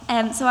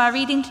So our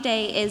reading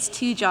today is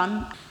 2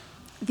 John,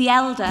 the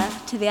elder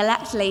to the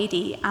elect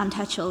lady and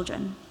her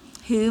children,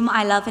 whom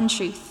I love in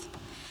truth,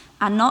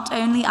 and not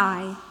only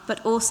I,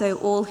 but also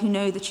all who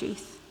know the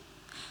truth,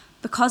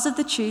 because of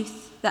the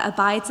truth that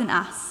abides in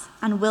us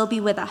and will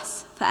be with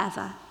us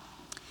forever.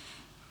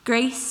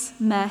 Grace,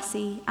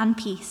 mercy, and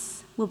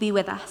peace will be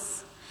with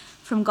us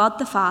from God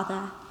the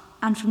Father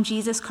and from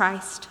Jesus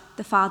Christ,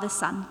 the Father's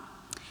Son,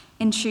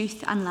 in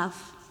truth and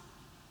love.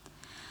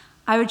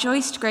 I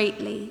rejoiced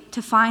greatly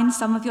to find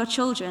some of your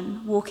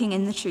children walking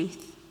in the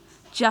truth,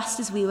 just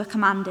as we were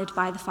commanded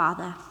by the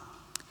Father.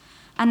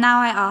 And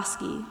now I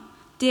ask you,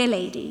 dear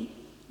lady,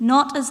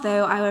 not as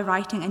though I were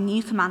writing a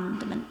new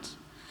commandment,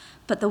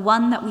 but the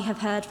one that we have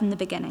heard from the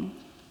beginning,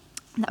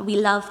 that we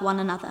love one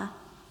another.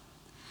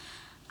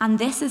 And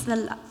this is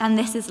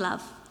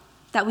love,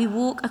 that we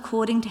walk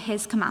according to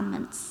his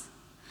commandments.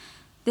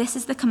 This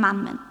is the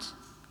commandment,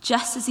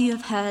 just as you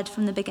have heard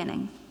from the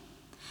beginning,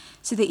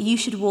 so that you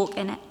should walk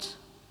in it.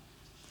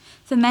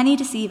 For many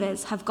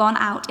deceivers have gone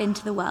out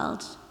into the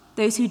world,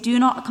 those who do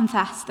not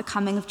confess the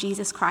coming of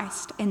Jesus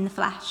Christ in the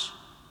flesh.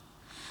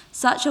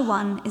 Such a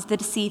one is the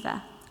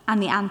deceiver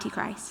and the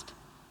Antichrist.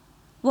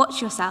 Watch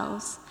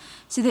yourselves,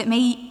 so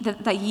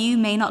that you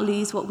may not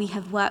lose what we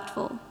have worked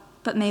for,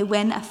 but may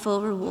win a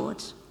full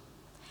reward.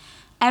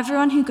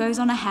 Everyone who goes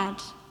on ahead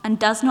and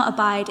does not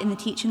abide in the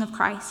teaching of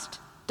Christ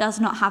does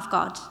not have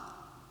God.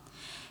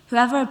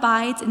 Whoever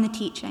abides in the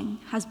teaching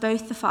has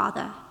both the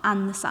Father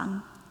and the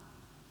Son.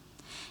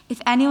 If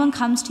anyone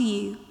comes to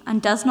you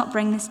and does not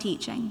bring this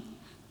teaching,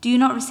 do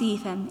not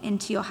receive him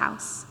into your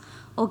house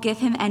or give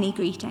him any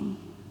greeting.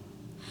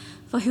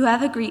 For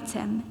whoever greets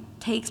him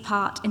takes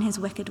part in his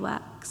wicked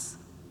works.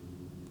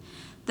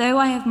 Though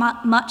I have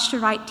much to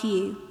write to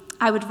you,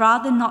 I would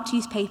rather not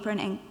use paper and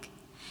ink.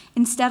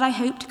 Instead, I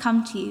hope to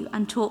come to you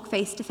and talk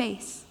face to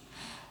face,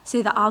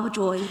 so that our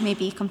joy may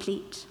be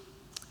complete.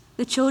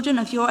 The children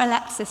of your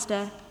elect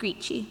sister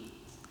greet you.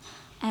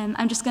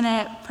 I'm just going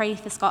to pray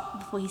for Scott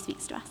before he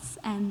speaks to us.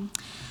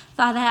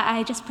 Father,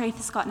 I just pray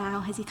for Scott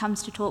now as he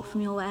comes to talk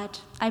from your word.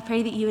 I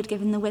pray that you would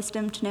give him the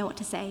wisdom to know what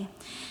to say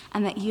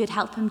and that you would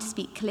help him to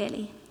speak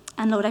clearly.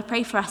 And Lord, I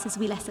pray for us as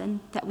we listen,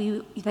 that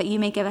you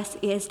may give us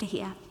ears to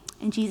hear.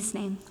 In Jesus'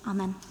 name,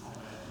 amen.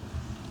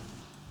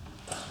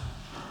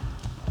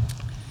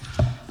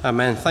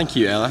 Amen. Thank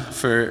you, Ella,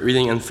 for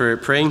reading and for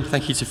praying.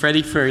 Thank you to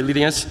Freddie for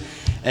leading us.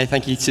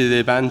 Thank you to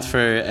the band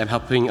for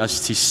helping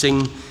us to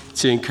sing,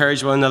 to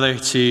encourage one another,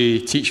 to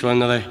teach one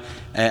another,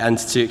 and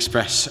to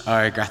express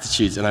our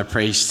gratitude and our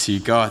praise to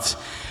God.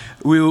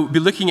 We'll be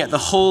looking at the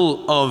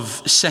whole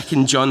of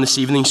 2 John this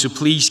evening, so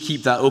please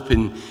keep that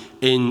open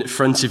in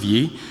front of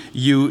you.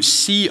 You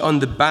see on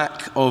the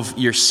back of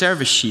your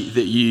service sheet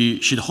that you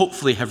should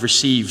hopefully have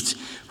received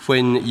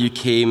when you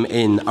came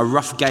in, a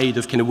rough guide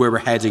of kind of where we're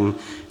heading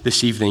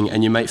this evening,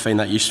 and you might find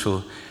that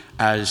useful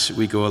as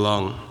we go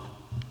along.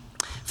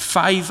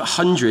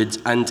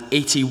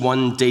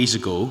 581 days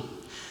ago,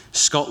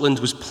 Scotland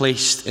was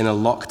placed in a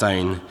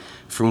lockdown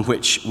from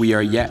which we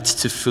are yet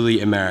to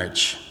fully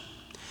emerge.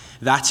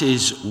 That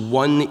is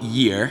 1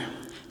 year,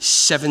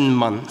 7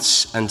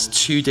 months, and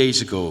 2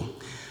 days ago,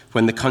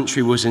 when the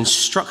country was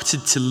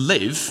instructed to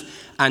live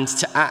and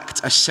to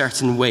act a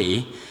certain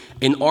way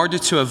in order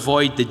to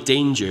avoid the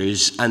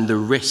dangers and the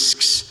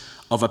risks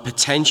of a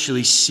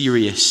potentially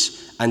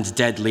serious and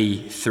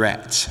deadly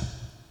threat.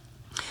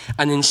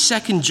 And in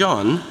 2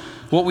 John,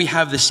 what we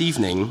have this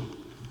evening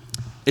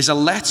is a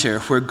letter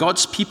where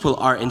God's people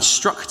are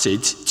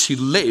instructed to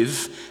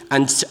live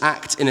and to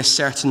act in a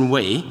certain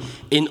way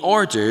in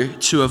order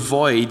to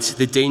avoid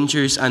the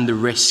dangers and the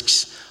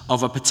risks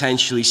of a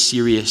potentially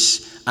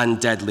serious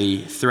and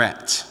deadly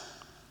threat.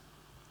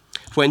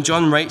 When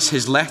John writes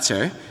his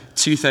letter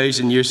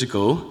 2,000 years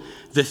ago,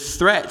 the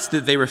threat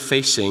that they were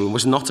facing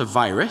was not a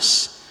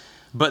virus,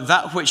 but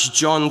that which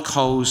John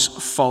calls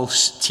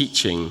false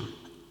teaching.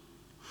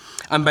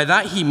 And by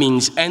that he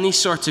means any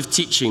sort of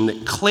teaching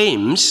that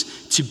claims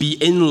to be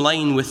in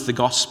line with the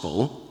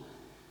gospel,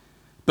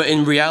 but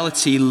in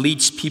reality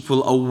leads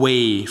people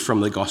away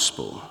from the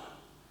gospel.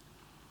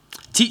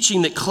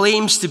 Teaching that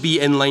claims to be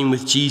in line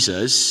with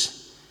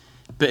Jesus,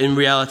 but in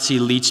reality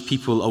leads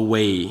people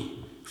away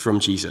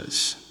from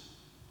Jesus.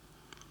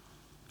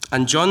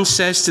 And John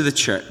says to the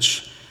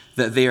church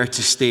that they are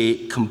to stay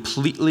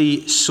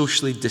completely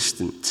socially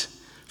distant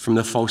from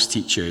the false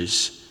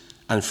teachers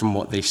and from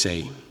what they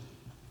say.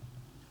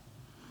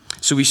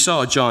 So we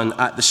saw John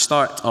at the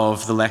start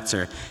of the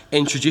letter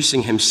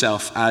introducing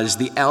himself as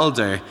the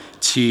elder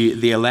to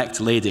the elect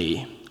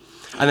lady.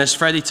 And as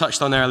Freddie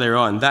touched on earlier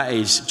on, that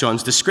is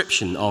John's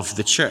description of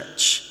the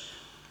church,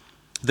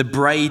 the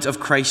bride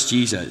of Christ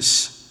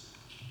Jesus.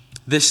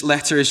 This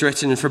letter is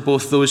written for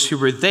both those who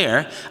were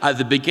there at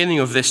the beginning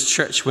of this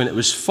church when it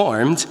was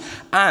formed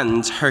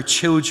and her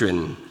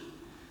children,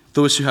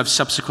 those who have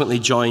subsequently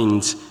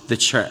joined the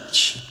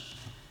church.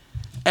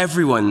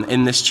 Everyone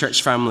in this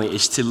church family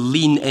is to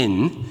lean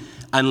in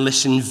and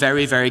listen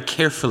very, very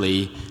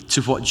carefully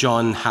to what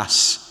John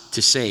has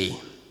to say.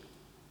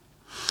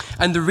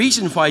 And the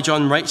reason why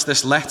John writes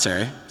this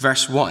letter,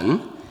 verse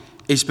 1,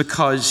 is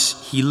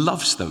because he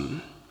loves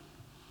them.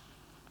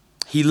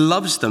 He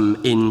loves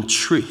them in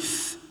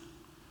truth.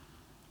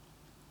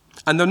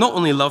 And they're not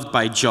only loved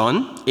by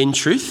John in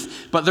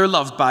truth, but they're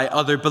loved by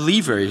other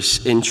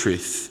believers in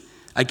truth.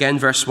 Again,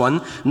 verse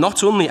 1,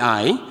 not only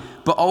I,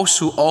 but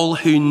also all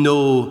who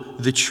know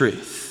the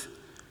truth.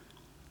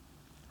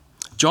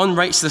 John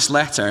writes this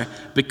letter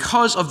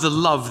because of the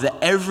love that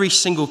every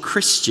single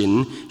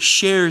Christian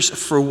shares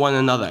for one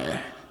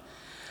another.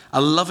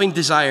 A loving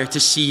desire to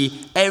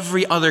see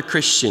every other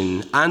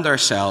Christian and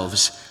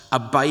ourselves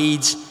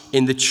abide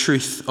in the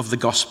truth of the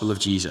gospel of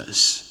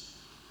Jesus.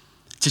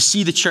 To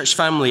see the church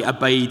family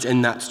abide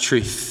in that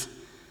truth,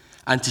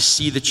 and to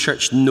see the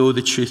church know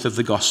the truth of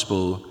the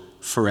gospel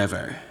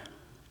forever.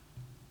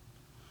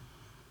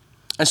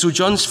 And so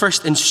John's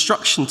first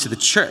instruction to the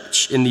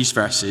church in these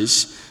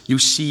verses, you'll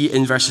see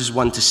in verses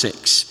 1 to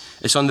 6.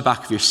 It's on the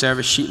back of your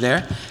service sheet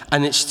there.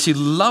 And it's to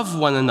love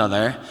one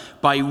another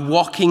by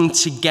walking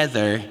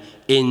together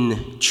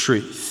in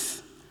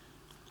truth.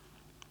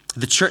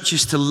 The church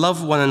is to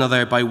love one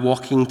another by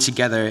walking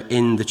together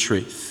in the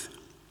truth.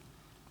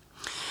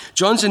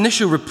 John's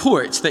initial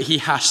report that he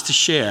has to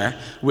share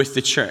with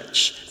the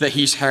church, that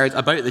he's heard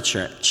about the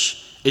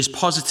church, is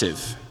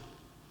positive.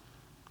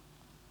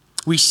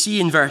 We see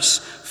in verse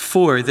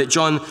 4 that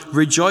John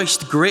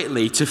rejoiced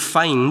greatly to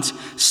find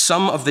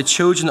some of the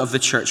children of the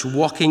church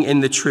walking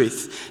in the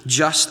truth,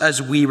 just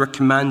as we were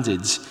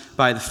commanded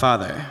by the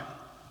Father.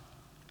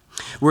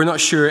 We're not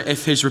sure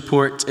if his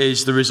report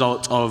is the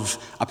result of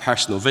a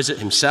personal visit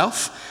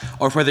himself,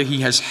 or whether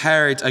he has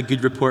heard a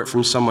good report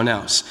from someone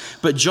else.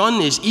 But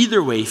John is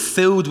either way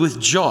filled with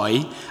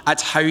joy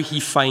at how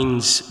he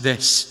finds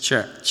this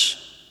church.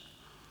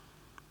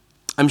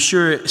 I'm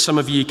sure some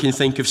of you can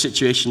think of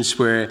situations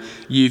where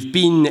you've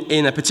been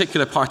in a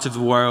particular part of the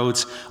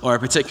world or a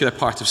particular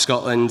part of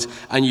Scotland,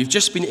 and you've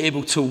just been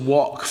able to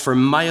walk for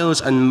miles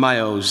and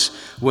miles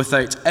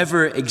without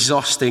ever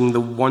exhausting the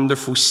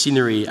wonderful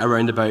scenery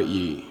around about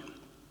you.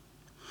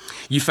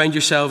 You find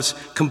yourselves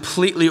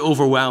completely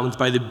overwhelmed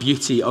by the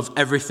beauty of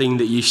everything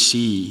that you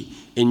see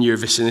in your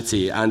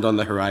vicinity and on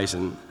the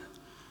horizon.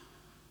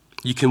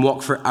 You can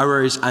walk for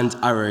hours and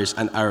hours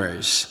and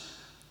hours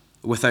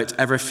without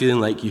ever feeling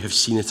like you have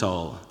seen it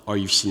all or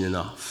you've seen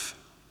enough.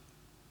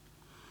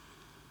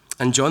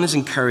 And John is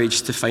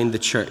encouraged to find the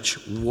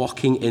church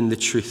walking in the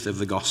truth of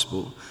the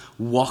gospel,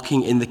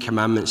 walking in the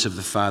commandments of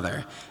the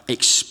Father,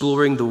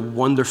 exploring the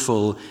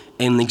wonderful,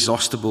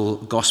 inexhaustible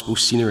gospel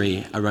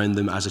scenery around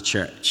them as a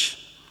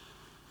church.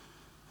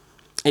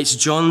 It's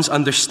John's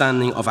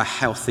understanding of a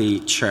healthy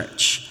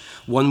church,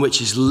 one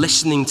which is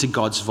listening to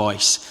God's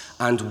voice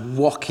and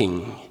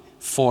walking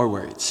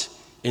forward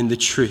in the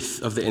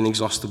truth of the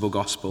inexhaustible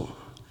gospel.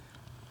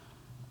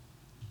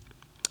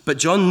 But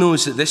John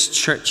knows that this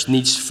church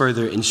needs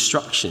further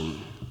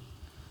instruction,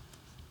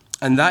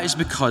 and that is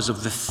because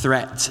of the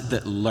threat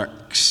that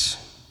lurks.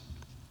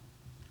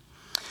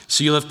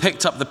 So you'll have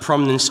picked up the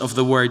prominence of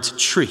the word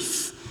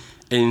truth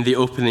in the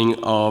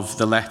opening of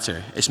the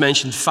letter. It's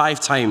mentioned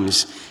 5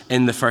 times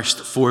in the first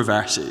 4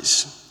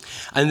 verses.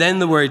 And then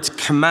the word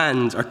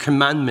command or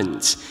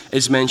commandment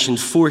is mentioned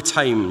 4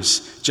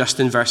 times just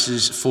in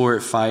verses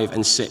 4, 5,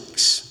 and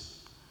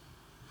 6.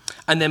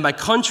 And then by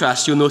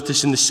contrast, you'll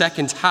notice in the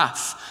second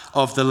half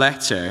of the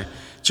letter,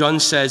 John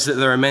says that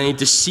there are many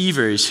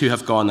deceivers who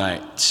have gone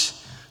out,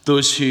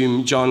 those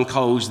whom John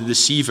calls the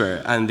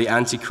deceiver and the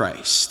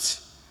Antichrist.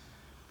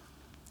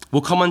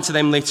 We'll come on to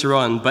them later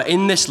on, but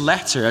in this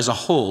letter as a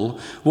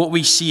whole, what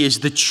we see is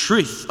the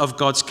truth of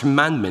God's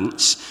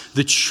commandments,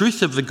 the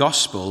truth of the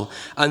gospel,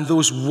 and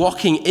those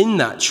walking in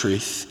that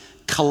truth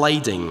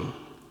colliding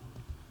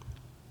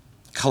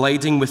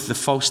with the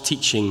false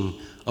teaching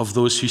of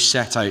those who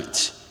set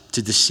out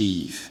to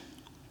deceive.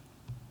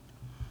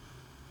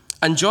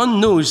 And John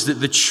knows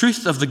that the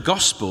truth of the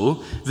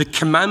gospel, the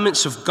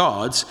commandments of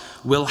God,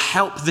 will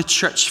help the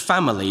church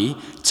family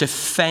to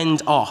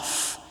fend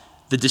off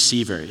the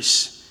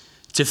deceivers,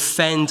 to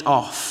fend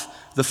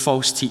off the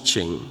false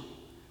teaching.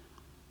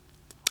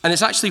 And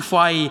it's actually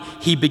why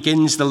he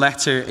begins the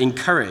letter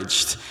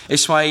encouraged.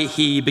 It's why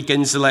he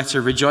begins the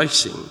letter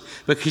rejoicing,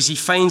 because he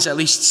finds at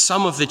least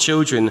some of the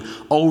children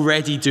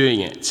already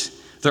doing it.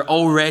 They're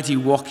already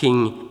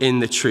walking in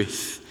the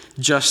truth,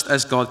 just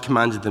as God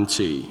commanded them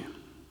to.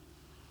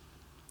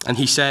 And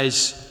he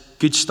says,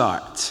 good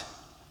start.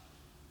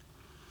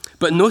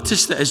 But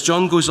notice that as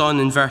John goes on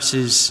in verse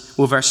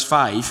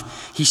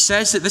 5, he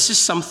says that this is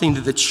something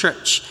that the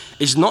church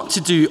is not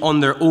to do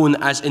on their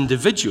own as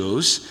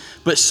individuals,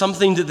 but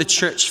something that the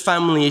church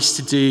family is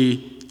to do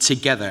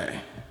together.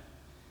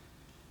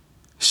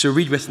 So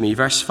read with me,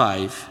 verse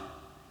 5.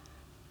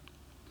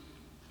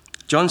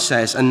 John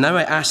says, and now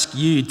I ask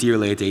you, dear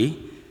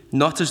lady,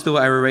 not as though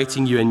I were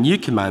writing you a new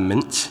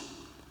commandment,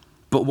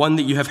 but one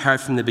that you have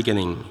heard from the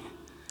beginning.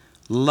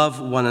 Love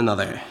one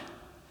another.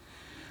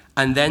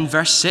 And then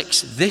verse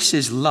 6, this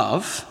is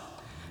love,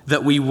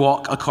 that we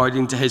walk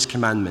according to his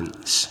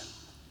commandments.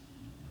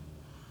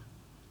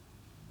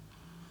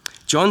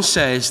 John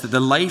says that the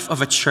life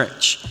of a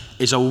church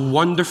is a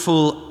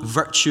wonderful,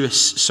 virtuous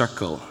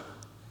circle.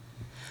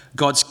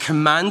 God's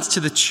command to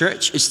the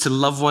church is to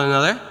love one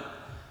another,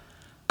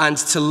 and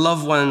to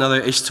love one another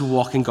is to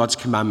walk in God's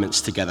commandments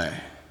together.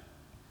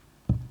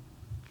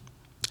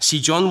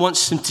 See, John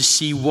wants them to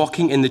see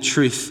walking in the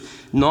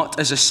truth not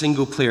as a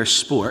single-player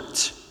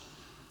sport,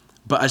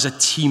 but as a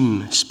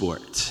team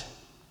sport.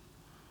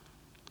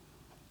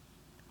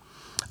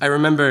 I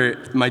remember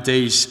my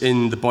days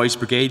in the Boys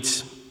Brigade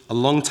a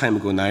long time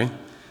ago now,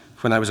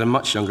 when I was a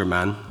much younger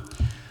man.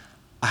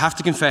 I have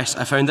to confess,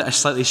 I found it a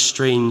slightly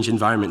strange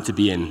environment to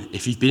be in.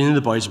 If you've been in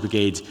the Boys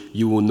Brigade,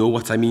 you will know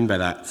what I mean by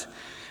that.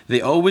 They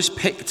always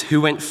picked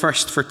who went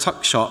first for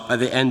tuck shot at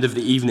the end of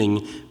the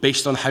evening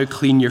based on how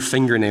clean your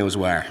fingernails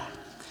were.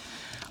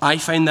 I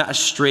find that a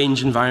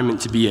strange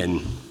environment to be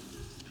in.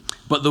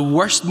 But the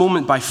worst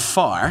moment by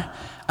far,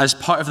 as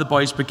part of the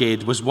Boys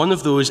Brigade, was one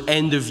of those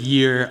end of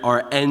year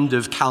or end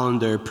of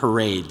calendar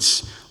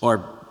parades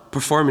or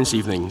performance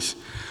evenings,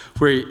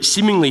 where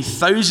seemingly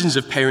thousands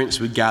of parents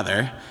would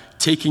gather,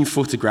 taking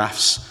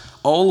photographs,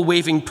 all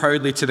waving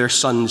proudly to their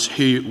sons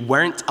who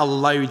weren't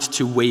allowed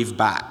to wave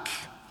back.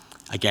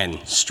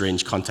 Again,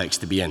 strange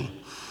context to be in.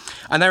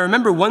 And I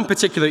remember one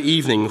particular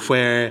evening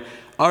where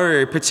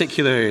our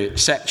particular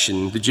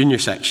section, the junior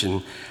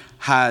section,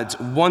 had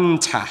one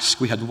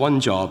task, we had one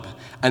job,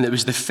 and it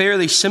was the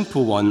fairly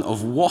simple one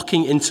of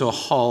walking into a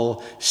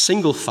hall,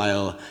 single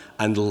file,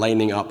 and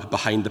lining up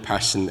behind the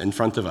person in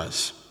front of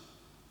us.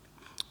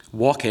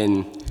 Walk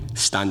in,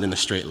 stand in a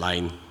straight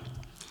line.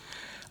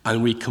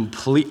 And we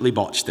completely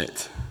botched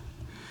it.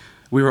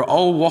 We were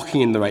all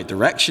walking in the right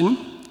direction,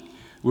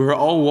 we were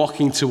all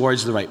walking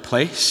towards the right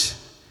place,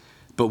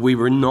 but we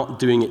were not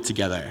doing it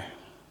together.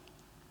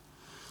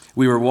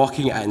 We were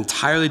walking at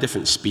entirely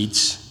different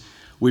speeds,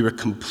 we were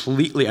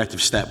completely out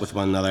of step with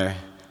one another,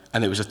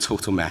 and it was a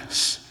total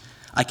mess.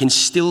 I can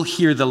still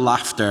hear the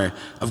laughter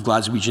of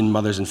Glaswegian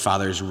mothers and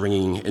fathers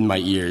ringing in my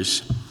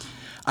ears.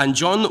 And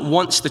John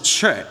wants the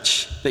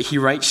church that he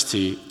writes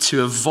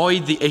to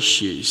avoid the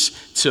issues,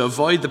 to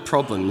avoid the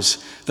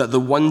problems that the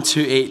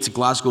 128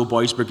 Glasgow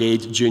Boys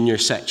Brigade junior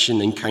section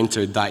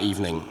encountered that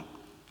evening.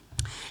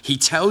 He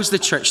tells the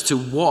church to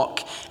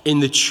walk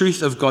in the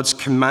truth of God's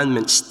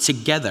commandments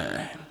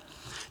together,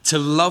 to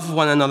love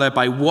one another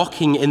by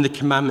walking in the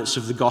commandments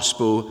of the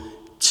gospel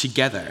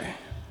together.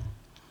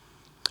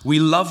 We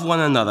love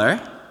one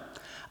another,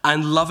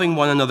 and loving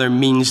one another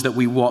means that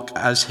we walk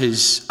as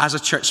a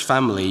church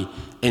family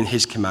in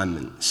his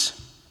commandments.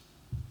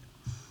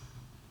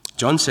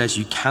 John says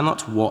you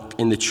cannot walk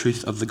in the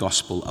truth of the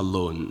gospel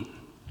alone.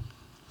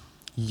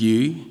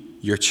 You,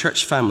 your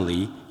church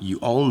family, you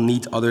all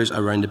need others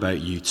around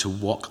about you to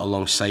walk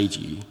alongside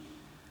you,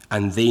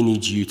 and they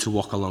need you to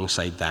walk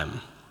alongside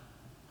them.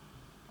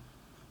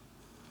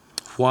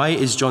 Why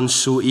is John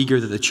so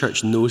eager that the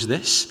church knows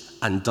this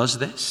and does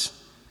this?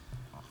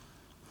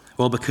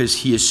 Well, because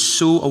he is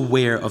so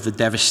aware of the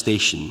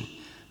devastation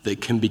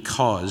that can be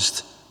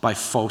caused by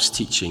false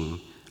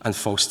teaching and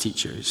false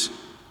teachers.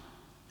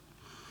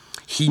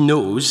 He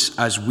knows,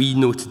 as we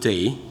know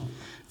today,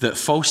 that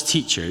false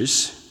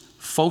teachers,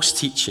 false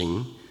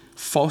teaching,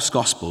 false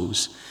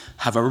gospels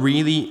have a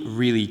really,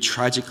 really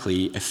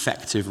tragically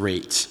effective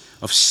rate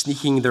of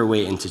sneaking their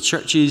way into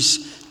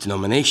churches,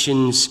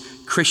 denominations,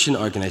 Christian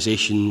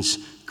organizations,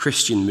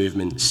 Christian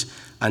movements,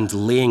 and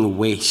laying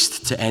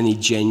waste to any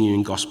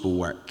genuine gospel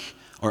work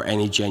or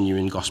any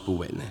genuine gospel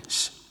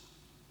witness.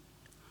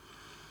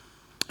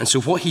 And so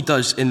what he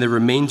does in the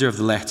remainder of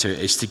the letter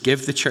is to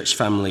give the church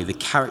family the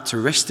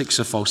characteristics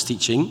of false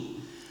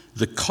teaching,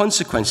 the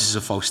consequences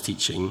of false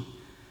teaching,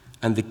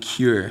 and the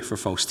cure for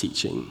false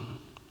teaching.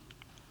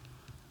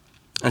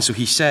 And so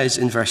he says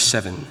in verse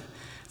 7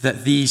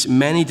 that these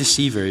many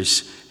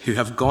deceivers who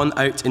have gone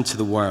out into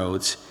the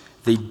world,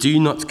 they do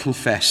not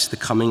confess the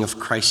coming of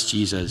Christ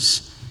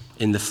Jesus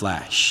in the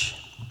flesh.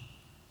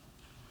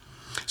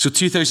 So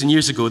 2,000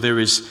 years ago, there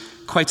was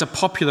quite a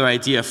popular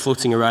idea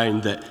floating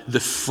around that the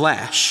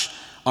flesh,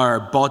 our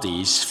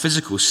bodies,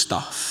 physical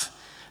stuff,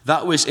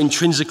 that was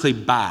intrinsically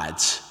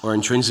bad or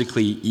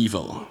intrinsically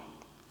evil.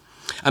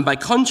 And by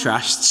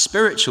contrast,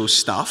 spiritual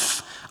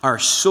stuff, our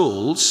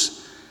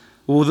souls,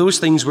 well, those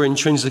things were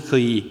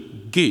intrinsically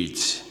good.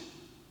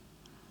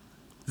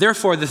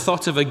 Therefore, the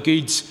thought of a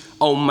good,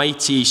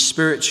 almighty,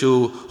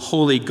 spiritual,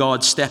 holy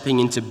God stepping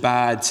into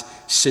bad,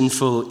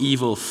 sinful,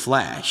 evil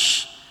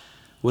flesh,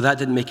 well, that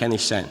didn't make any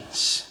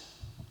sense.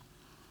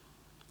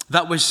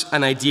 That was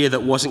an idea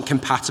that wasn't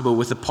compatible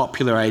with the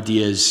popular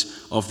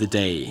ideas of the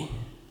day.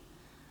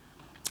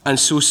 And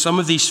so some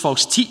of these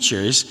false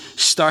teachers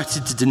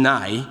started to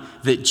deny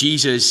that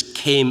Jesus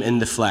came in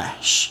the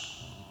flesh.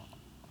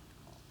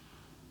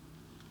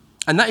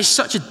 And that is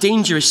such a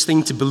dangerous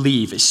thing to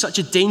believe. It's such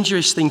a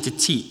dangerous thing to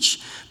teach,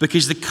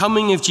 because the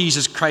coming of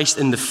Jesus Christ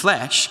in the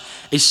flesh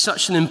is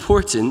such an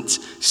important,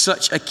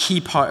 such a key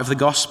part of the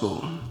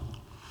gospel.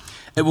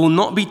 It will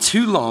not be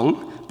too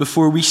long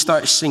before we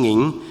start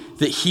singing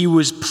that he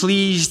was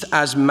pleased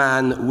as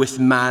man with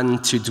man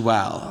to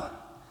dwell.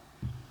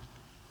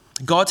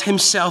 God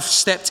himself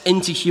stepped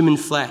into human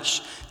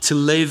flesh to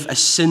live a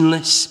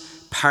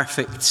sinless,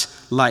 perfect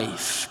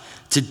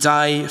life, to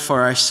die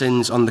for our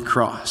sins on the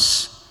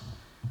cross.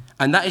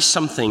 And that is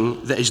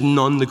something that is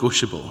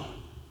non-negotiable.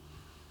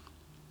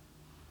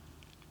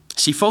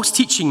 See, false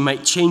teaching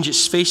might change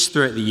its face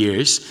throughout the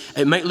years.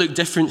 It might look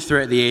different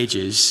throughout the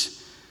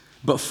ages.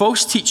 But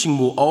false teaching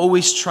will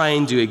always try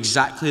and do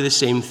exactly the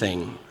same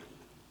thing.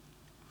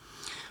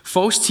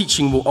 False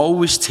teaching will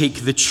always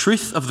take the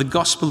truth of the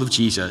gospel of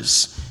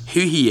Jesus,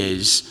 who he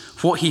is,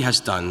 what he has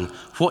done,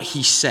 what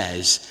he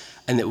says,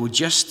 and it will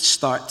just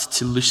start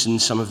to loosen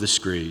some of the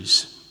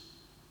screws.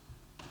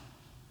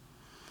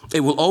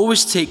 It will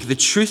always take the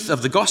truth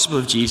of the gospel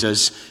of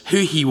Jesus, who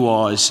he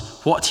was,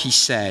 what he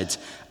said,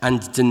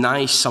 and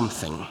deny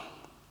something.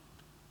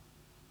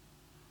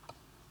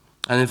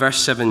 And in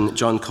verse 7,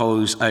 John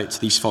calls out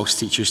these false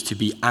teachers to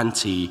be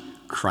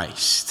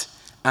anti-Christ,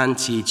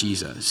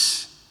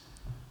 anti-Jesus.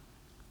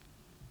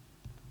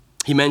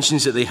 He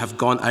mentions that they have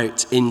gone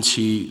out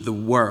into the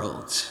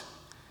world.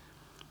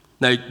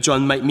 Now,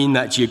 John might mean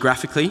that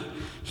geographically.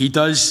 He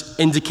does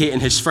indicate in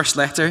his first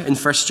letter, in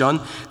 1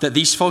 John, that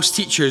these false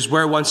teachers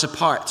were once a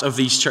part of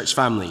these church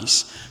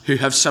families who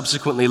have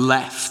subsequently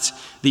left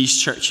these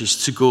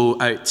churches to go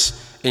out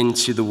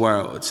into the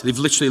world. They've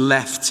literally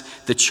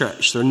left the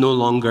church. They're no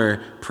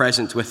longer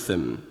present with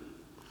them.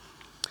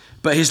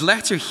 But his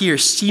letter here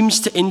seems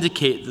to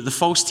indicate that the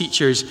false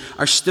teachers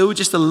are still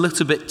just a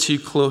little bit too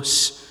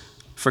close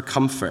for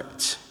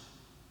comfort.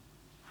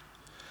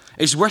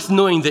 It's worth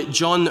knowing that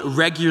John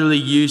regularly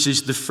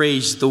uses the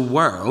phrase the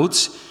world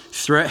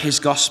throughout his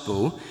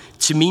gospel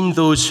to mean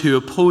those who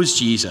oppose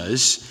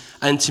Jesus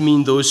and to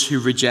mean those who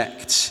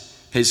reject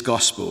his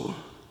gospel.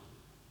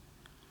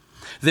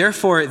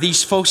 Therefore,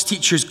 these false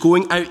teachers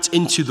going out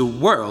into the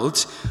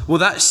world, well,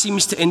 that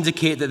seems to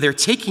indicate that they're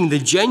taking the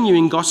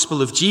genuine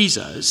gospel of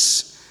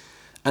Jesus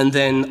and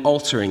then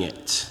altering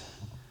it,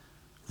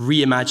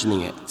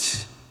 reimagining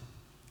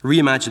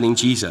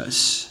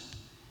Jesus,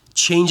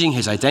 changing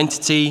his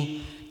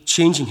identity,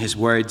 changing his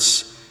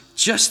words,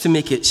 just to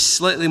make it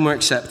slightly more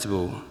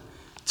acceptable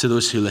to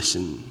those who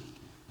listen,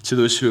 to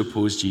those who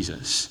oppose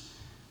Jesus,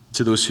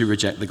 to those who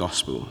reject the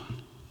gospel.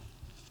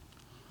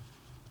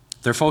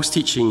 Their false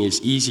teaching is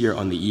easier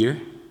on the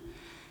ear.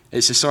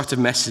 It's a sort of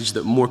message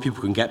that more people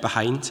can get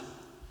behind.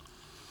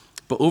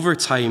 But over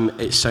time,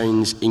 it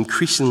sounds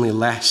increasingly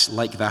less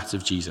like that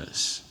of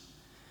Jesus,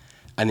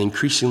 and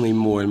increasingly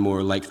more and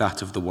more like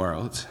that of the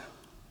world.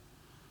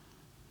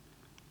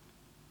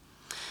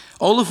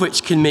 All of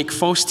which can make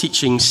false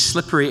teaching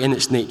slippery in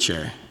its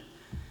nature,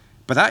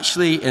 but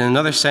actually, in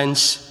another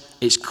sense,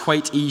 it's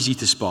quite easy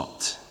to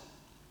spot.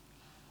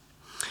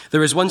 There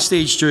was one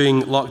stage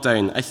during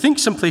lockdown, I think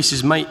some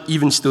places might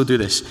even still do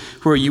this,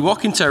 where you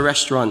walk into a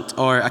restaurant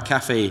or a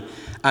cafe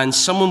and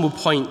someone will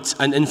point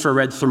an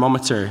infrared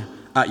thermometer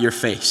at your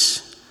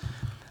face.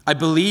 I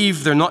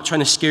believe they're not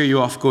trying to scare you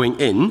off going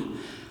in.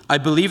 I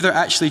believe they're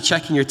actually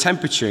checking your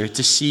temperature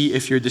to see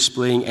if you're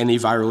displaying any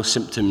viral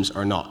symptoms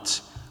or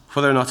not.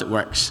 Whether or not it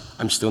works,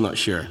 I'm still not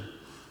sure.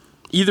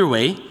 Either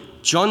way,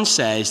 John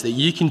says that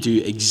you can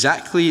do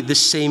exactly the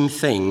same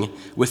thing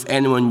with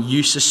anyone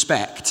you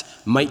suspect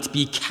might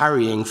be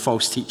carrying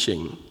false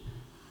teaching.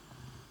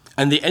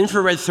 And the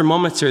infrared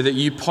thermometer that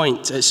you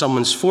point at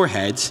someone's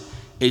forehead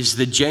is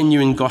the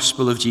genuine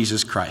gospel of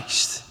Jesus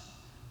Christ.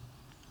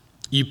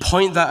 You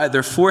point that at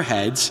their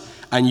forehead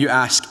and you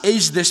ask,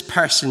 is this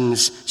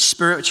person's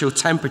spiritual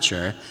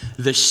temperature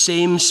the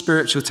same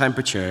spiritual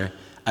temperature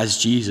as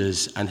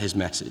Jesus and his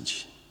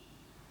message?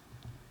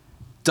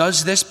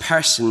 Does this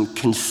person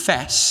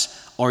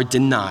confess or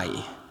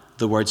deny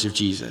the words of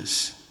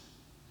Jesus?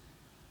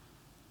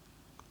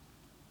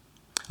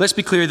 Let's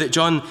be clear that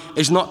John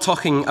is not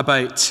talking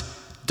about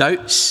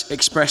doubts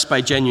expressed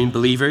by genuine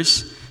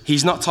believers.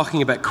 He's not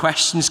talking about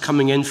questions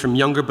coming in from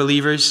younger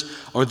believers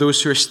or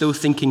those who are still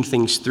thinking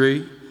things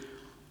through.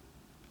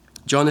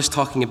 John is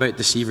talking about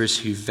deceivers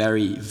who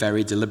very,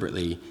 very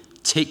deliberately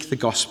take the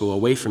gospel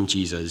away from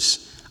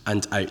Jesus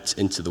and out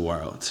into the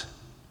world.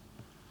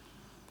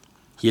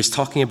 He is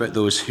talking about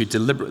those who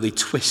deliberately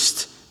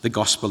twist the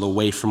gospel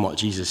away from what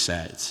Jesus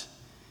said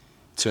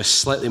to a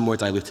slightly more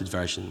diluted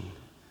version,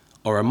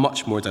 or a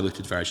much more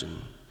diluted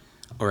version,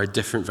 or a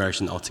different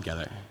version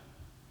altogether.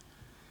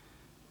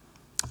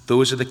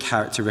 Those are the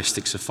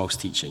characteristics of false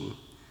teaching,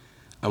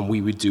 and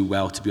we would do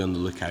well to be on the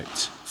lookout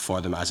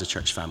for them as a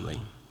church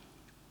family.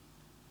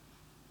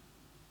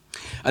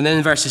 And then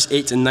in verses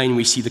 8 and 9,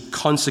 we see the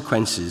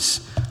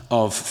consequences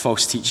of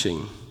false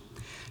teaching.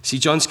 See,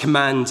 John's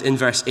command in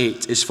verse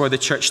 8 is for the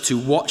church to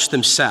watch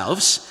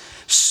themselves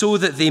so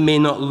that they may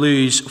not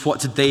lose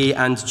what they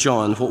and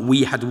John, what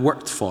we had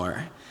worked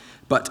for,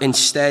 but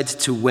instead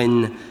to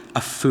win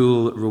a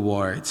full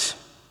reward.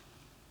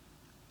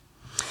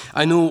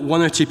 I know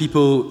one or two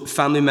people,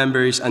 family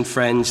members and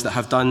friends, that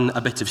have done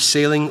a bit of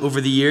sailing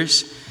over the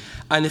years,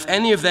 and if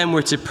any of them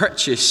were to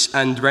purchase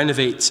and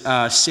renovate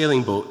a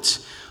sailing boat,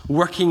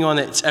 working on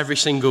it every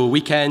single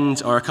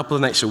weekend or a couple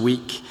of nights a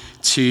week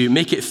to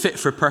make it fit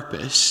for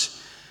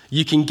purpose,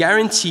 you can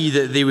guarantee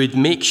that they would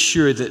make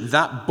sure that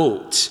that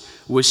boat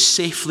was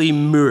safely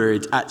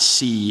moored at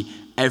sea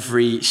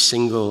every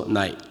single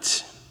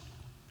night.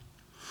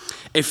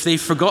 If they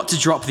forgot to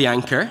drop the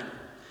anchor,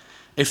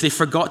 if they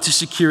forgot to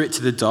secure it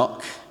to the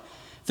dock,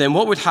 then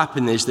what would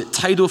happen is that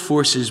tidal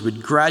forces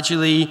would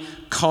gradually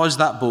cause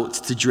that boat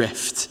to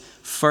drift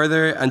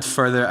further and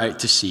further out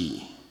to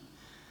sea,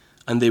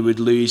 and they would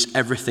lose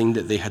everything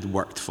that they had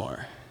worked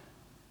for.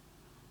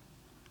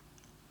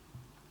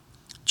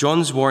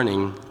 John's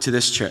warning to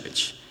this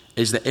church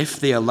is that if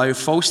they allow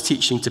false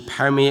teaching to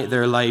permeate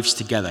their lives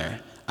together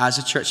as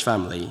a church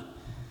family,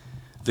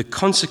 the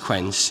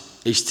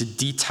consequence is to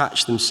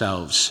detach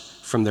themselves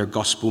from their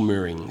gospel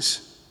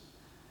moorings.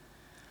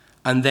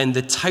 And then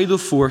the tidal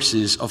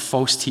forces of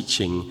false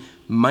teaching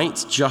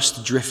might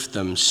just drift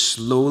them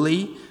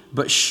slowly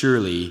but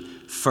surely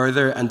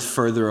further and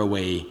further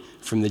away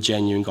from the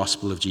genuine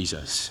gospel of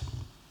Jesus.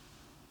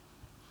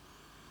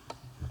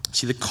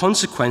 See, the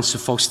consequence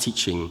of false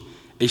teaching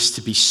is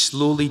to be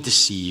slowly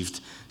deceived,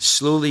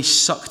 slowly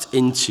sucked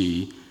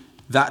into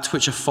that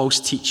which a false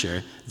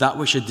teacher, that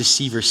which a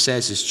deceiver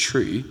says is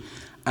true,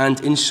 and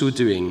in so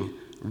doing,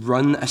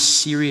 run a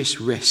serious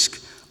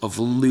risk of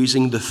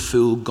losing the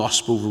full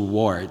gospel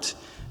reward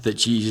that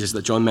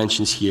John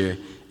mentions here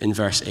in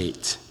verse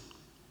 8.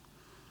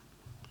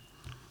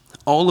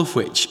 All of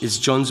which is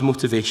John's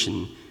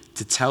motivation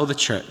to tell the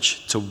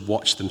church to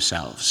watch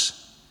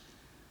themselves.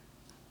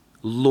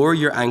 Lower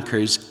your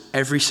anchors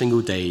every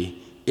single day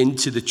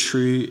into the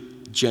true,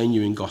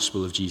 genuine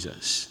gospel of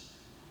Jesus.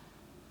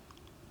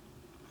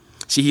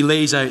 See, he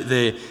lays out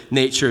the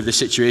nature of the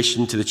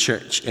situation to the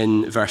church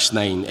in verse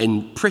 9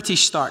 in pretty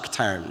stark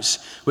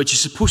terms, which is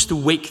supposed to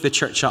wake the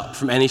church up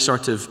from any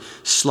sort of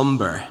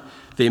slumber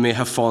they may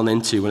have fallen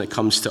into when it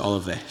comes to all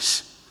of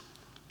this.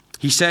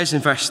 He says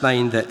in verse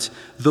 9 that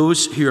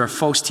those who are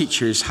false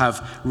teachers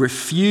have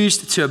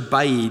refused to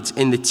abide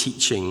in the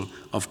teaching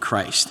of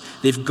Christ.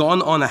 They've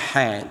gone on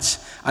ahead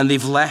and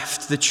they've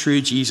left the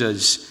true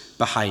Jesus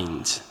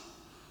behind.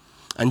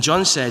 And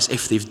John says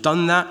if they've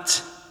done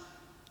that,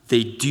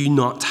 they do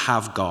not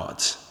have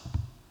God.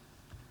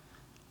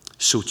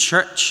 So,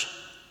 church,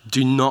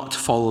 do not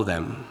follow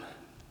them.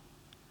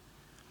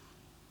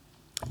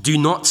 Do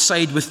not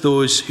side with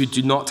those who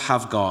do not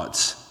have God.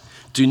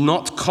 Do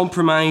not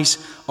compromise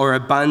or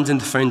abandon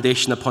the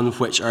foundation upon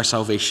which our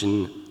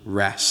salvation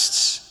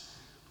rests.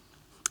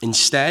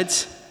 Instead,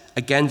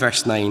 again,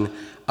 verse 9,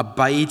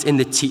 abide in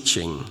the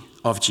teaching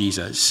of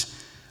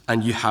Jesus,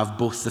 and you have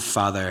both the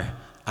Father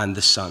and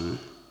the Son.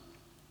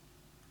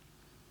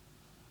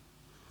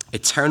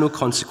 Eternal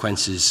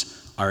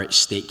consequences are at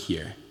stake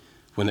here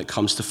when it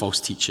comes to false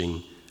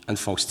teaching and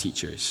false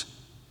teachers.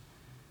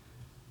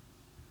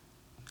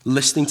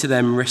 Listening to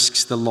them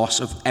risks the loss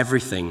of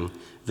everything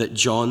that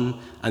John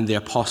and the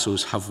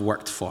apostles have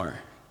worked for.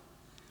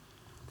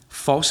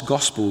 False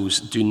gospels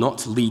do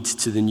not lead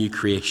to the new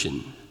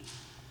creation.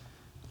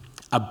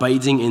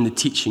 Abiding in the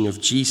teaching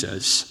of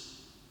Jesus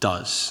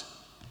does.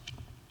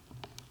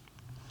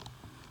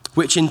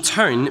 Which in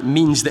turn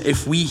means that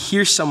if we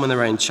hear someone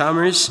around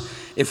Chalmers,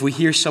 if we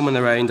hear someone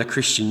around a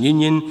Christian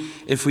union,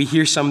 if we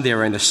hear somebody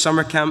around a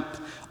summer camp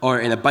or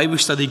in a Bible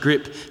study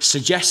group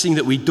suggesting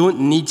that we don't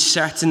need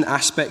certain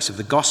aspects of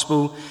the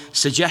gospel,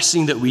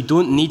 suggesting that we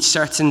don't need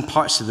certain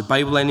parts of the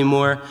Bible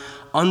anymore,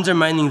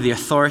 undermining the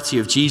authority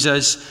of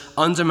Jesus,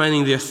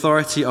 undermining the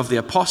authority of the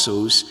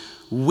apostles,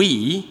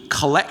 we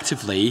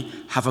collectively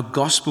have a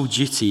gospel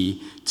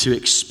duty to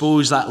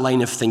expose that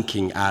line of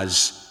thinking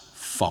as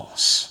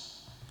false.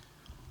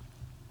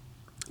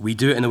 We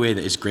do it in a way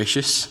that is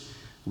gracious.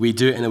 We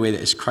do it in a way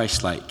that is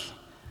Christ-like.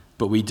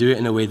 But we do it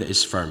in a way that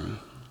is firm.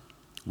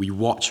 We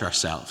watch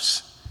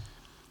ourselves,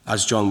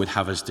 as John would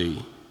have us do.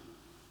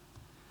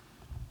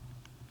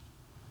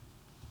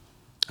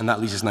 And that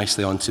leads us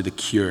nicely on to the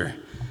cure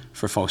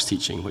for false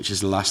teaching, which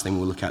is the last thing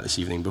we'll look at this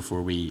evening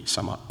before we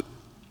sum up.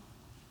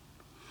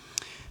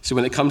 So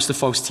when it comes to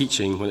false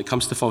teaching, when it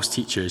comes to false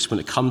teachers, when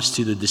it comes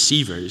to the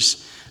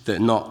deceivers that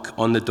knock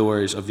on the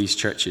doors of these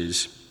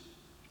churches,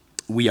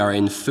 we are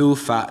in full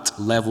fat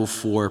level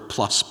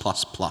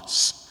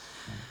 4+++,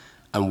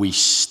 and we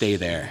stay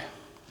there.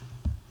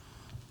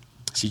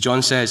 See,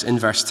 John says in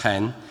verse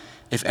 10,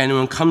 if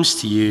anyone comes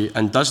to you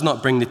and does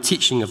not bring the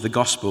teaching of the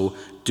gospel,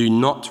 do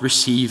not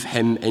receive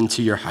him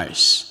into your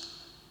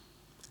house.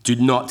 Do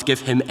not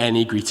give him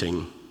any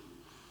greeting.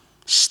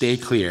 Stay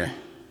clear.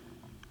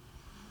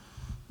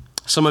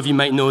 Some of you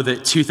might know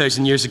that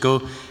 2,000 years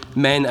ago,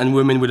 men and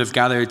women would have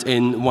gathered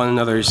in one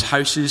another's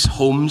houses,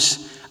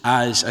 homes,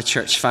 as a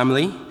church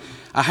family.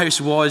 A house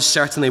was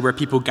certainly where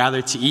people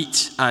gathered to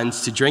eat and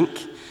to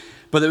drink,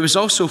 but it was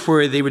also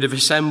where they would have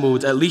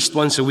assembled at least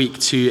once a week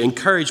to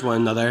encourage one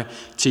another,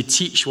 to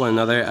teach one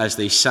another as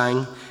they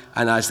sang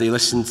and as they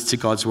listened to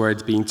God's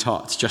word being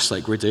taught, just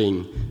like we're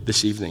doing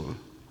this evening.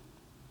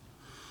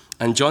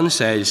 And John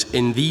says,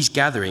 in these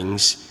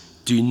gatherings,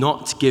 do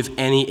not give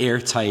any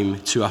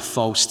airtime to a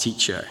false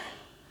teacher.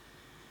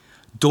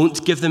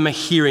 Don't give them a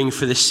hearing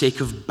for the sake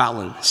of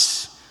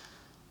balance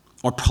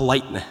or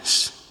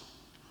politeness.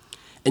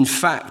 In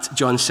fact,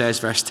 John says,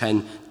 verse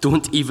 10,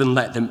 don't even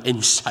let them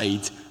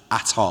inside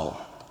at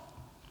all.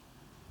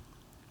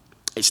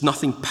 It's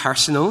nothing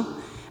personal.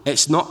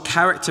 It's not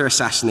character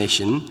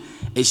assassination.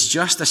 It's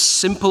just a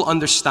simple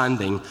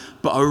understanding,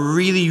 but a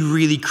really,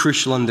 really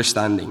crucial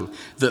understanding,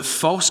 that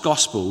false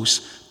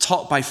gospels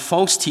taught by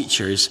false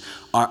teachers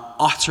are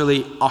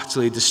utterly,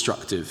 utterly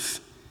destructive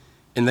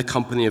in the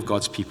company of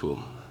God's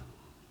people.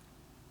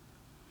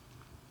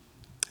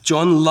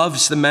 John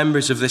loves the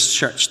members of this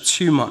church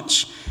too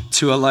much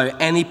to allow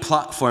any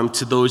platform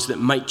to those that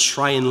might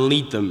try and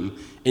lead them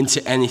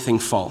into anything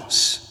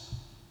false.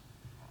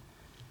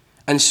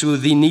 And so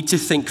they need to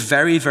think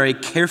very, very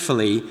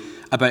carefully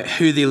about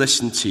who they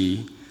listen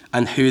to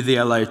and who they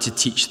allow to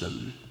teach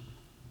them.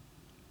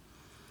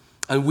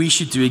 And we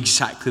should do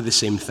exactly the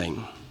same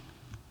thing.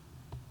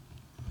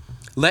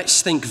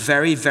 Let's think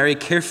very, very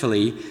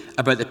carefully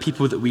about the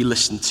people that we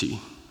listen to.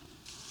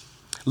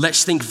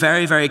 Let's think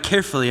very, very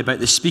carefully about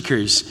the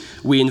speakers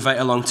we invite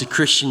along to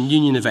Christian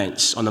Union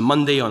events on a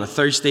Monday, on a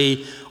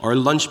Thursday, or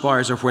lunch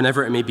bars, or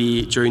whenever it may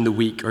be during the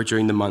week or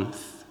during the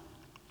month.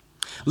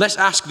 Let's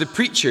ask the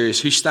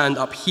preachers who stand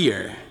up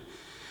here.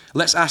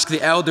 Let's ask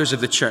the elders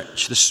of the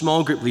church, the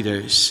small group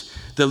leaders,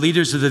 the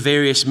leaders of the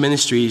various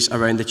ministries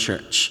around the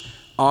church.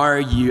 Are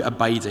you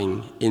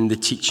abiding in the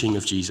teaching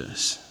of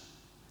Jesus?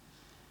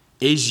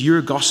 Is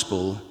your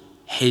gospel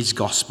his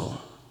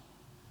gospel?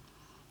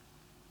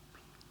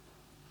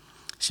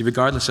 See,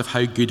 regardless of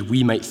how good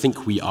we might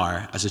think we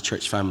are as a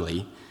church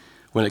family,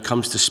 when it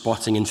comes to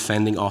spotting and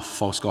fending off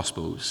false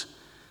gospels,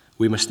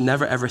 we must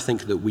never ever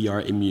think that we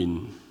are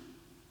immune.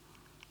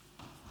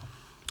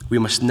 We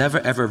must never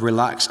ever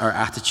relax our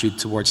attitude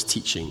towards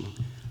teaching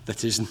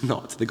that is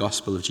not the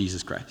gospel of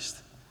Jesus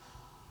Christ.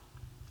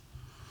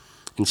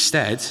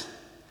 Instead,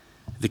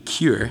 the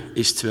cure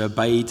is to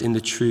abide in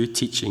the true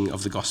teaching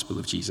of the gospel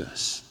of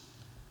Jesus.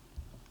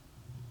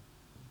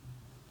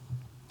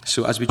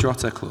 So as we draw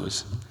to a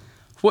close,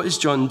 what is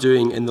John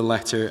doing in the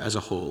letter as a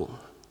whole?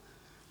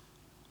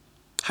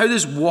 How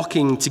does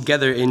walking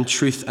together in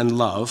truth and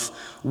love,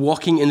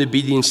 walking in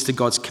obedience to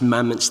God's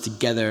commandments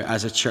together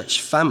as a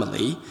church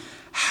family,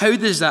 how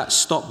does that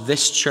stop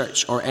this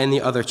church or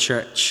any other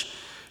church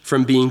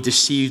from being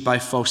deceived by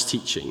false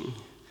teaching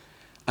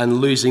and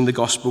losing the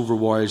gospel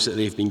rewards that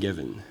they've been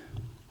given?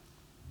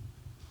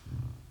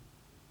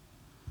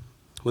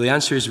 Well, the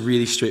answer is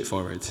really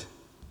straightforward.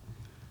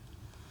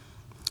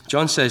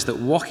 John says that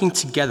walking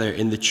together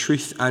in the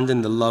truth and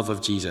in the love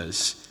of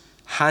Jesus,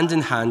 hand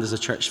in hand as a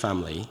church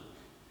family,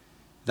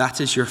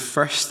 that is your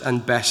first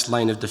and best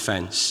line of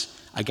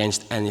defense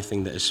against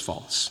anything that is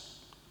false.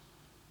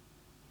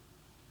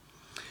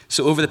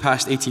 So over the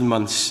past 18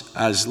 months,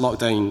 as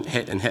lockdown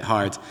hit and hit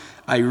hard,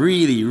 I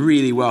really,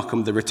 really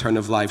welcomed the return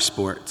of live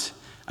sport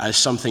as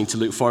something to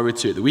look forward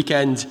to at the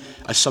weekend,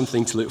 as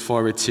something to look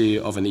forward to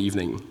of an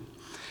evening.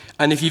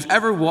 And if you've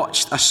ever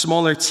watched a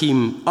smaller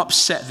team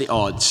upset the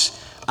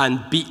odds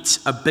and beat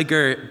a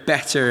bigger,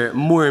 better,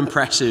 more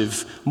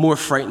impressive, more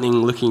frightening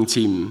looking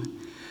team,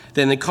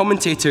 then the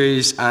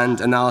commentators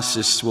and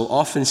analysts will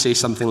often say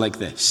something like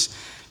this: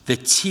 the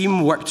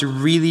team worked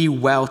really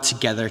well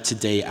together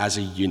today as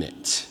a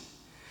unit.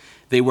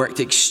 They worked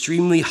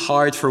extremely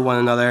hard for one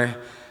another,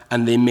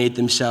 and they made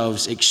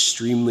themselves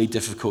extremely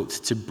difficult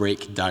to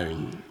break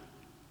down.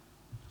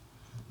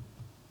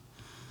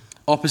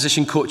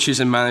 Opposition coaches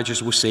and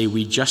managers will say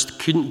we just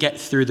couldn't get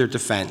through their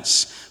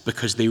defense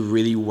because they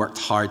really worked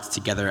hard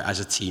together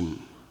as a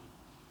team.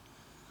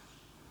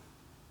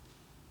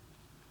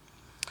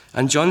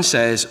 And John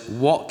says,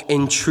 walk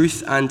in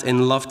truth and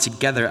in love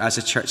together as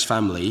a church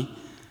family,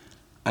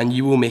 and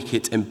you will make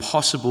it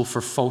impossible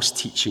for false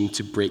teaching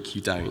to break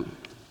you down.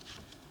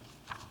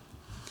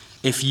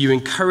 If you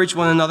encourage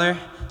one another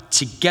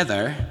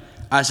together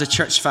as a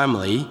church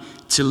family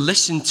to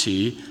listen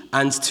to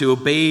and to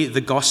obey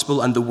the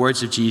gospel and the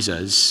words of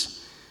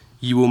Jesus,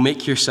 you will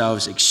make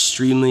yourselves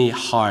extremely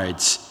hard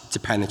to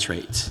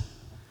penetrate.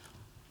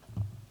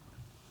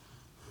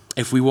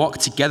 If we walk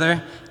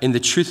together in the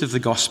truth of the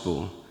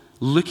gospel,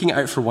 looking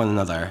out for one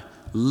another,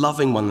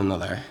 loving one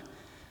another,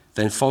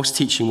 then false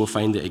teaching will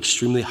find it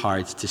extremely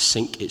hard to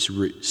sink its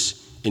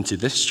roots into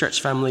this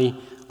church family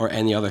or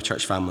any other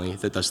church family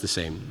that does the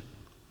same.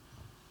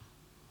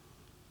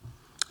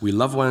 We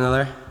love one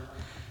another,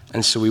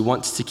 and so we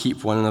want to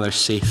keep one another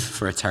safe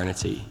for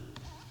eternity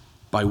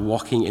by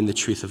walking in the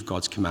truth of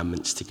God's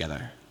commandments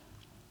together.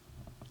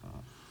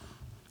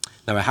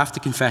 Now, I have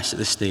to confess at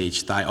this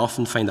stage that I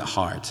often find it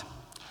hard.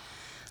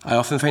 I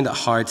often find it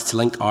hard to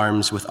link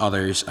arms with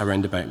others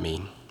around about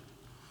me.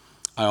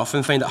 I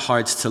often find it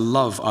hard to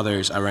love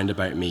others around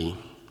about me.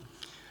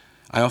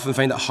 I often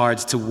find it hard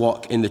to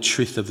walk in the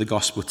truth of the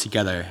gospel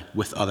together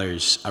with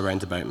others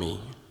around about me.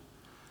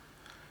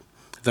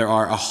 There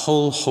are a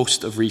whole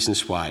host of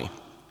reasons why.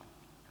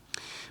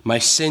 My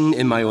sin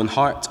in my own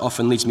heart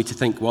often leads me to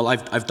think, well,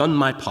 I've done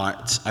my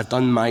part, I've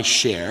done my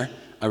share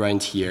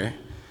around here.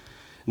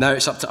 Now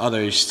it's up to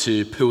others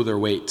to pull their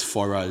weight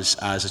for us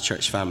as a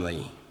church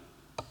family.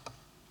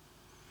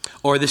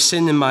 Or the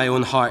sin in my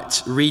own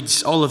heart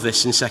reads all of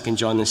this in 2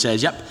 John and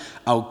says, yep,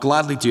 I'll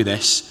gladly do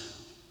this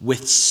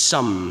with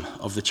some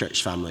of the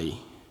church family.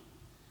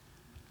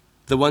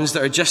 The ones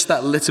that are just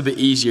that little bit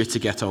easier to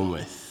get on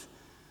with,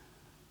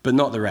 but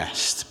not the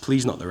rest.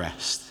 Please, not the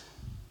rest.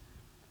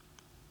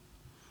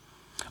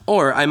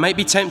 Or I might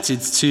be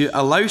tempted to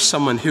allow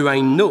someone who I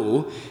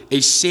know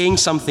is saying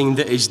something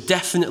that is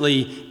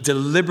definitely,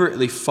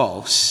 deliberately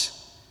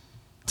false,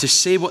 to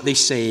say what they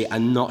say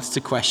and not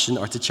to question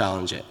or to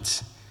challenge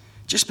it.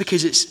 Just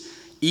because it's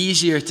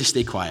easier to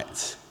stay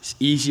quiet. It's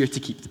easier to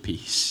keep the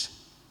peace.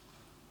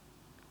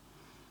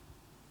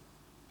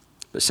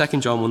 But 2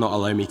 John will not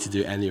allow me to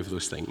do any of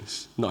those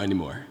things. Not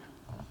anymore.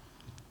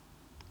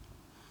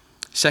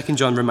 2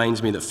 John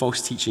reminds me that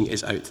false teaching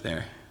is out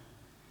there.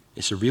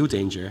 It's a real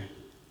danger.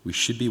 We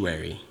should be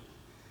wary.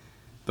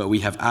 But we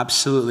have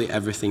absolutely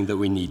everything that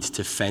we need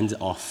to fend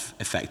it off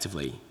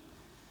effectively.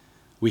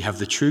 We have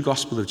the true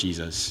gospel of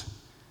Jesus,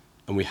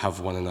 and we have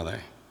one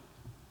another.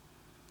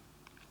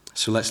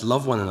 So let's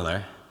love one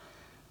another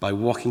by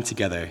walking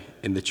together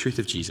in the truth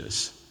of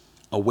Jesus,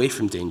 away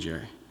from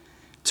danger,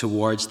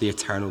 towards the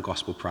eternal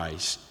gospel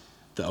prize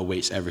that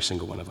awaits every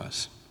single one of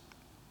us.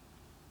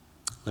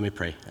 Let me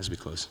pray as we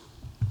close.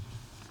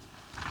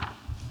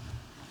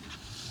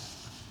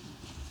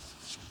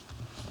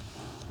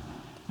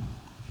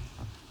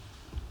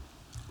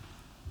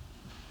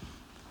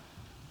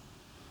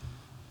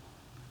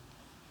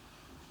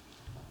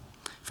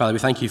 Father, we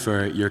thank you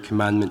for your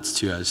commandment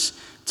to us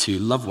to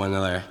love one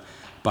another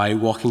by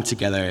walking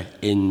together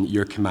in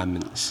your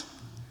commandments.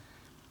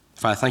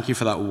 Father, thank you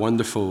for that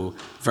wonderful,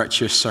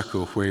 virtuous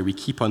circle where we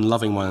keep on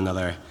loving one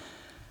another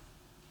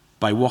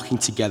by walking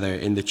together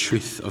in the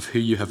truth of who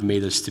you have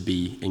made us to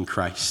be in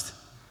Christ.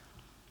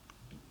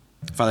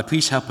 Father,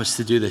 please help us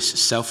to do this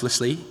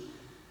selflessly.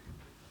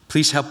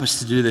 Please help us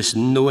to do this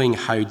knowing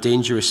how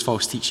dangerous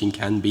false teaching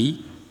can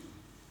be.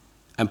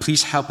 And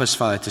please help us,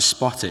 Father, to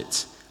spot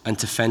it and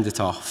to fend it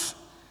off,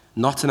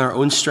 not in our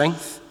own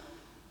strength,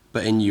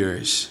 but in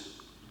yours.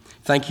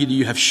 Thank you that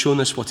you have shown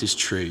us what is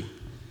true.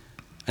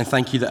 And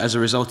thank you that as a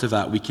result of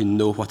that, we can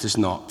know what is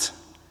not.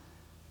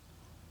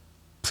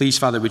 Please,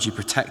 Father, would you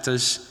protect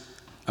us,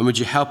 and would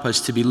you help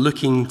us to be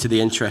looking to the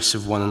interests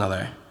of one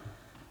another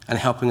and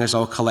helping us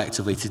all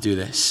collectively to do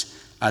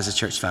this as a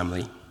church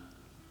family.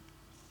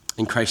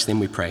 In Christ's name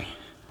we pray.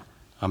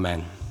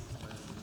 Amen.